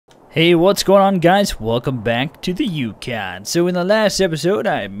Hey, what's going on, guys? Welcome back to the YUKON. So in the last episode,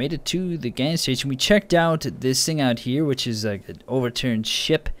 I made it to the gas station. We checked out this thing out here, which is like an overturned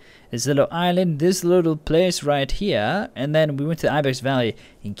ship. This little island, this little place right here. And then we went to Ibex Valley,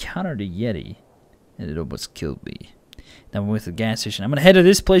 encountered a Yeti, and it almost killed me. Then we went to the gas station. I'm going to head to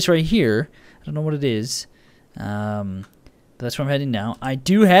this place right here. I don't know what it is. But that's where I'm heading now. I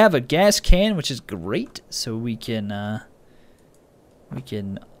do have a gas can, which is great. So we can...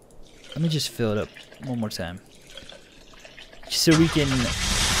 Let me just fill it up one more time. So we can...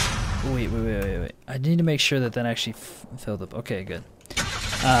 Wait. I need to make sure that actually filled up. Okay, good.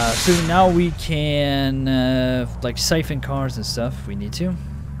 So now we can, like, siphon cars and stuff if we need to.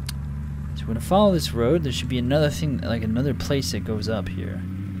 So we're going to follow this road. There should be another thing, like another place that goes up here.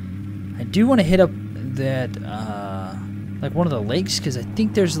 I do want to hit up that, like one of the lakes, because I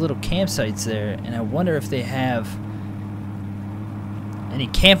think there's little campsites there, and I wonder if they have... any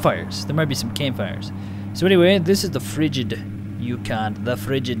campfires. There might be some campfires. So anyway, this is the frigid Yukon, the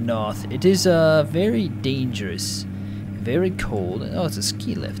frigid north. It is very dangerous, very cold. Oh, it's a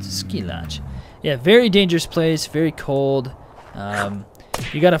ski lift, a ski lodge. Yeah, very dangerous place, very cold.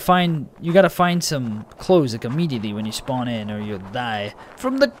 You gotta find some clothes like immediately when you spawn in, or you'll die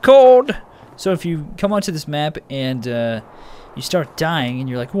from the cold. So if you come onto this map and you start dying, and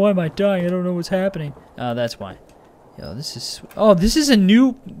you're like, why am I dying? I don't know what's happening. That's why. Yo, this is a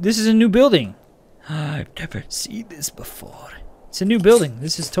new building. I've never seen this before. It's a new building.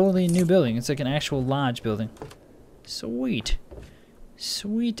 This is totally a new building. It's like an actual lodge building. Sweet.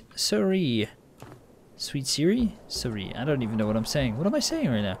 Sweet Siri. Sweet Siri? Siri. I don't even know what I'm saying. What am I saying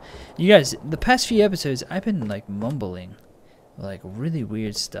right now? You guys, the past few episodes, I've been like mumbling like really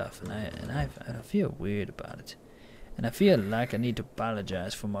weird stuff, and I feel weird about it. And I feel like I need to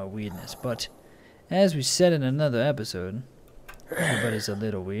apologize for my weirdness, but as we said in another episode, everybody's a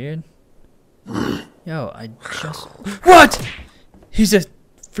little weird. Yo, I just... What?! He's a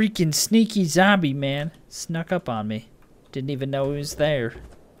freaking sneaky zombie, man. Snuck up on me. Didn't even know he was there.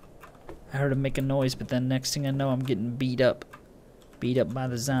 I heard him make a noise, but then next thing I know, I'm getting beat up. Beat up by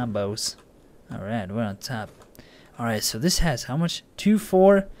the zombos. Alright, we're on top. Alright, so this has how much? 2,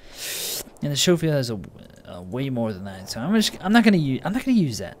 4? And the show field has a way more than that. So I'm not gonna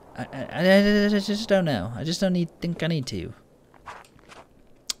use that. I just don't know. I just don't think I need to.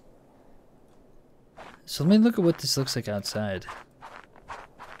 So let me look at what this looks like outside.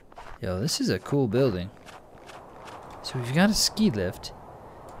 Yo, this is a cool building. So we've got a ski lift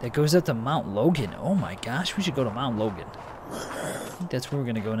that goes up to Mount Logan. Oh my gosh, we should go to Mount Logan. I think that's where we're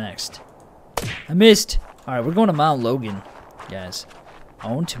gonna go next. I missed. All right, we're going to Mount Logan, guys.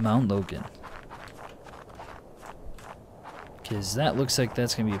 On to Mount Logan. Because that looks like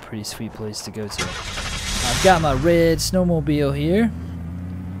that's going to be a pretty sweet place to go to. I've got my red snowmobile here.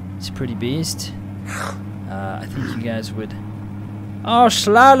 It's a pretty beast. I think you guys would... Oh,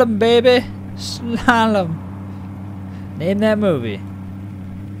 slalom, baby! Slalom! Name that movie.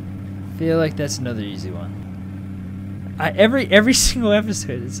 I feel like that's another easy one. Every single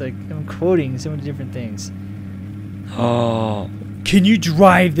episode, it's like I'm quoting so many different things. Oh, can you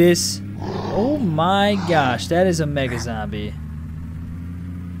drive this? Oh my gosh, that is a mega zombie.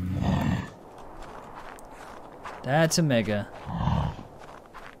 That's a mega.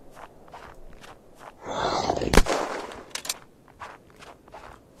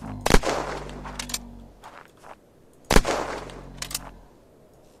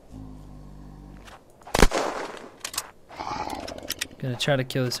 Gonna try to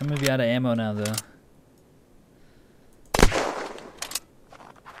kill this. I'm gonna be out of ammo now, though.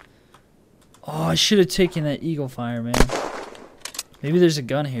 Oh, I should have taken that eagle fire, man. Maybe there's a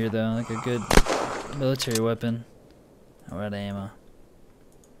gun here, though, like a good military weapon. Oh, we're out of ammo.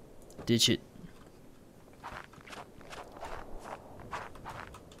 Ditch it.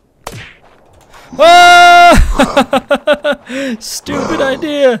 Ah! Stupid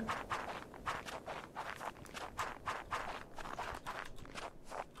idea.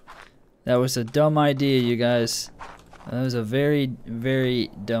 That was a dumb idea, you guys. That was a very, very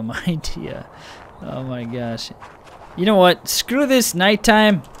dumb idea. Oh my gosh. You know what? Screw this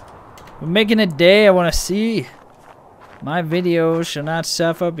nighttime. We're making a day. I want to see. My videos shall not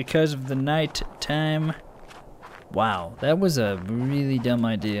suffer because of the nighttime. Wow, that was a really dumb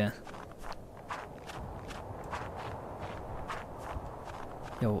idea.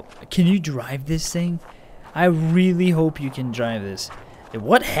 Yo, can you drive this thing? I really hope you can drive this.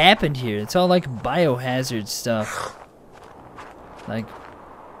 What happened here? It's all like biohazard stuff. Like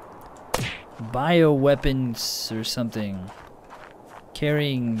bioweapons or something.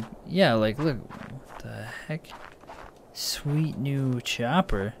 Carrying, yeah, like look, what the heck? Sweet new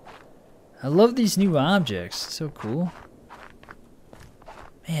chopper. I love these new objects. It's so cool.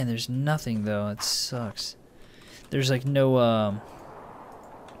 Man, there's nothing though. It sucks. There's like no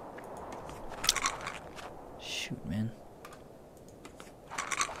shoot, man.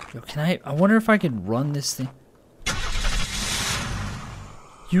 Yo, can I wonder if I could run this thing.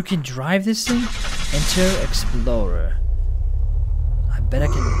 You can drive this thing? Enter Explorer. I bet I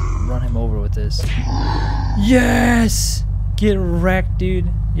can run him over with this. Yes! Get wrecked, dude.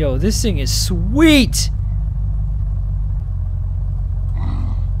 Yo, this thing is sweet!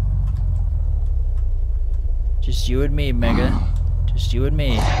 Just you and me, Mega. Just you and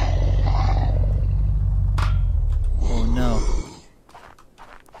me. Oh no.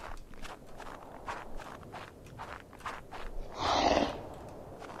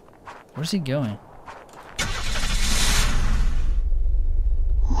 Where's he going?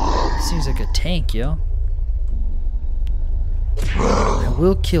 Seems like a tank, yo. I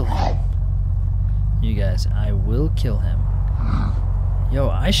will kill him. You guys, I will kill him. Yo,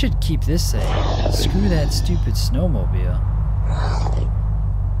 I should keep this thing. Screw that stupid snowmobile.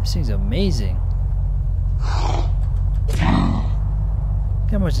 This thing's amazing. Look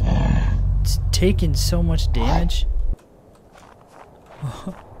how much it's taking so much damage.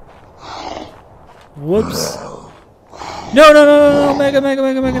 Whoops. No, no, no, no, no, Mega, Mega,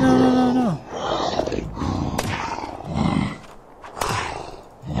 Mega, Mega, no, no, no, no.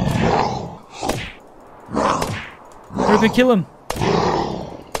 Hurry up and kill him.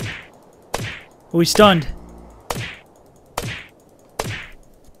 Oh, he's stunned.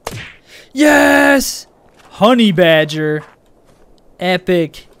 Yes! Honey Badger.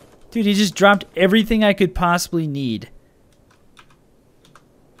 Epic. Dude, he just dropped everything I could possibly need.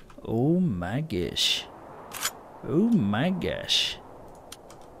 Oh my gosh. Oh my gosh.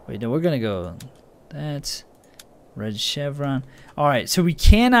 Wait, no, we're gonna go. That's red chevron. Alright, so we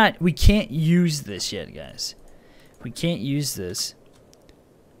can't use this yet, guys. We can't use this.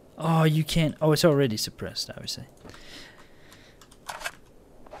 Oh, you can't. Oh, it's already suppressed, obviously.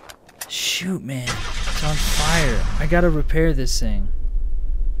 Shoot, man. It's on fire. I gotta repair this thing.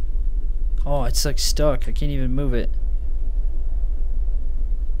 Oh, it's like stuck. I can't even move it.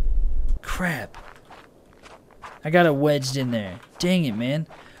 Crap. I got it wedged in there. Dang it, man.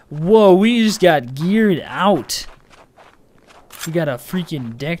 Whoa, we just got geared out. We got a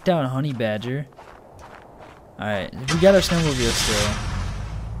freaking decked out honey badger. Alright, we got our snowmobile still.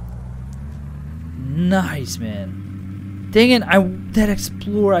 Nice, man. Dang it, that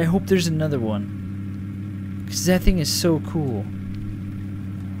Explorer, I hope there's another one. Because that thing is so cool.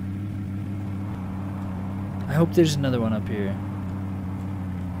 I hope there's another one up here.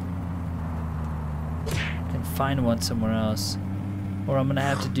 Find one somewhere else, or I'm gonna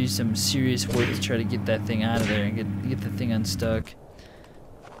have to do some serious work to try to get that thing out of there and get the thing unstuck.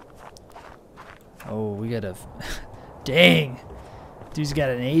 Oh, we got a dang, dude's got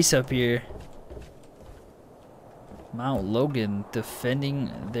an ace up here. Mount Logan defending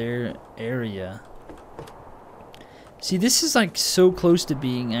their area. See, this is like so close to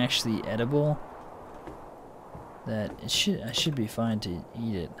being actually edible that I should be fine to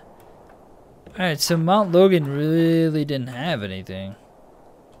eat it. Alright, so Mount Logan really didn't have anything.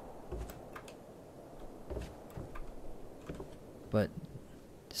 But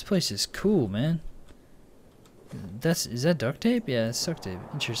this place is cool, man. Is that duct tape? Yeah, it's duct tape.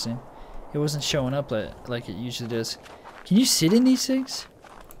 Interesting. It wasn't showing up like it usually does. Can you sit in these things?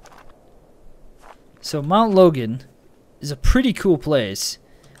 So Mount Logan is a pretty cool place.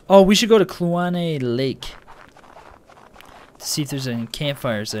 Oh, we should go to Kluane Lake to see if there's any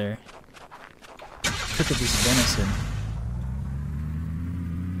campfires there. Look at this venison.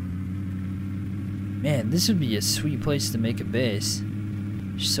 Man, this would be a sweet place to make a base.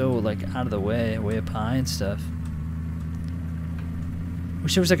 So, like, out of the way up high and stuff.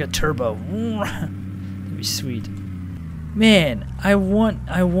 Wish there was like a turbo. That'd be sweet. Man, I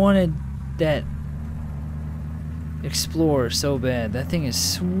wanted that Explorer so bad. That thing is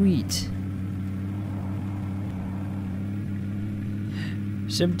sweet.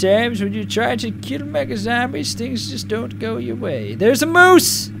 Sometimes when you try to kill mega zombies, things just don't go your way. There's a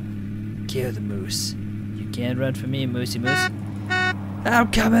moose! Kill the moose. You can't run from me, Moosey Moose.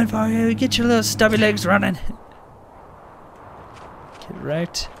 I'm coming for you. Get your little stubby legs running. Get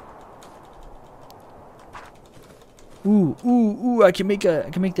wrecked. Ooh, ooh, ooh! I can make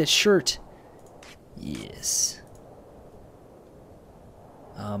that shirt. Yes.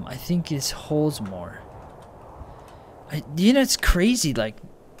 I think this holds more. You know, it's crazy, like,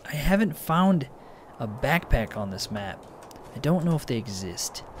 I haven't found a backpack on this map. I don't know if they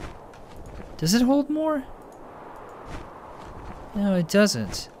exist. Does it hold more? No, it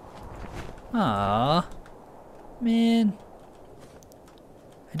doesn't. Ah, man.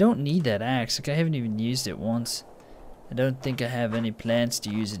 I don't need that axe. Like, I haven't even used it once. I don't think I have any plans to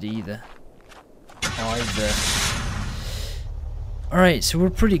use it either. Alright, so we're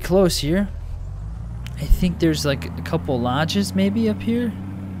pretty close here. I think there's like a couple lodges maybe up here.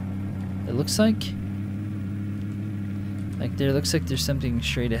 It looks like. There looks like there's something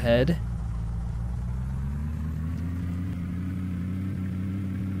straight ahead.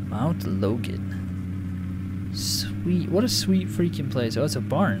 Mount Logan. Sweet. What a sweet freaking place. Oh, it's a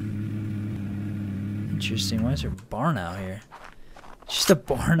barn. Interesting. Why is there a barn out here? Just a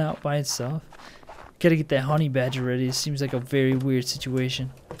barn out by itself. Gotta get that honey badger ready. It seems like a very weird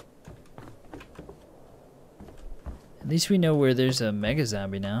situation. At least we know where there's a mega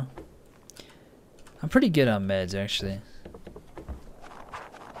zombie now. I'm pretty good on meds, actually.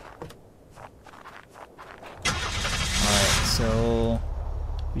 Alright, so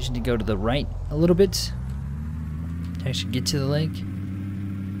we just need to go to the right a little bit to actually get to the lake.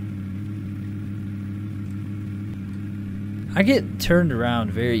 I get turned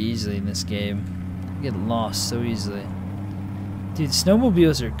around very easily in this game. I get lost so easily. Dude,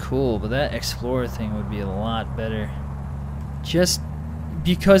 snowmobiles are cool, but that Explorer thing would be a lot better. Just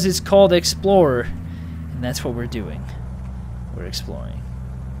because it's called Explorer, and that's what we're doing. We're exploring.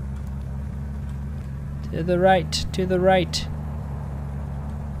 To the right, to the right.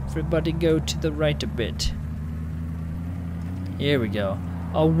 Everybody go to the right a bit. Here we go.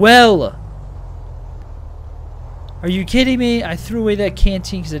 A well! Are you kidding me? I threw away that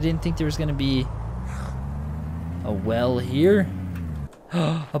canteen because I didn't think there was going to be a well here.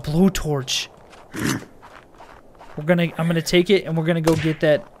 A blowtorch. I'm gonna take it and we're gonna go get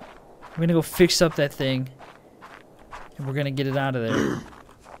that. We're gonna go fix up that thing. And we're gonna get it out of there.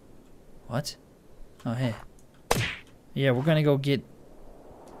 What? Oh, hey. Yeah, we're gonna go get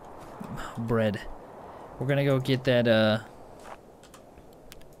bread. We're gonna go get that,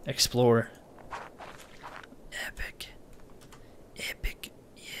 Explorer. Epic. Epic.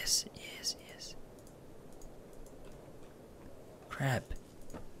 Yes, yes, yes. Crap.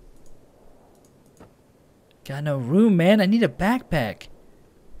 Got no room, man. I need a backpack.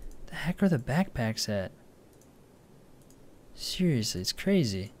 The heck are the backpacks at? Seriously, it's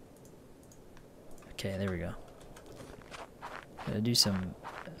crazy. Okay, there we go. Gotta do some...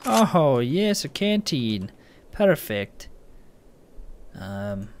 Oh, yes, a canteen. Perfect.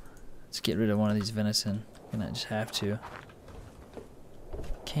 Let's get rid of one of these venison. I'm gonna just have to.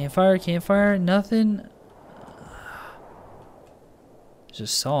 Campfire, campfire, nothing. There's a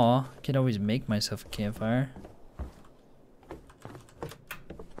saw. I can always make myself a campfire.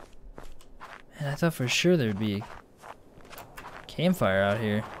 And I thought for sure there'd be a campfire out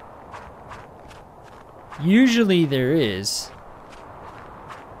here. Usually there is.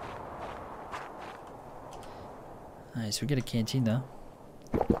 Nice, we get a canteen though.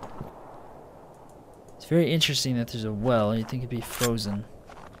 It's very interesting that there's a well. You'd think it'd be frozen.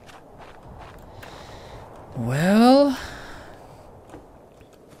 Well,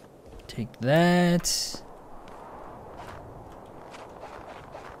 take that.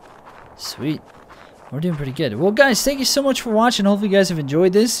 Sweet. We're doing pretty good. Well, guys, thank you so much for watching. Hopefully you guys have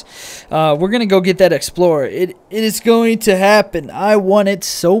enjoyed this. We're going to go get that Explorer. It is going to happen. I want it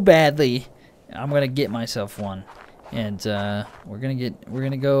so badly. I'm going to get myself one. And we're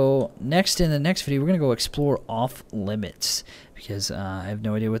gonna go next in the next video. We're gonna go explore off limits because I have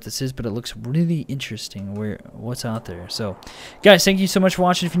no idea what this is, but it looks really interesting. What's out there? So, guys, thank you so much for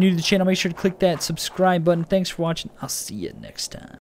watching. If you're new to the channel, make sure to click that subscribe button. Thanks for watching. I'll see you next time.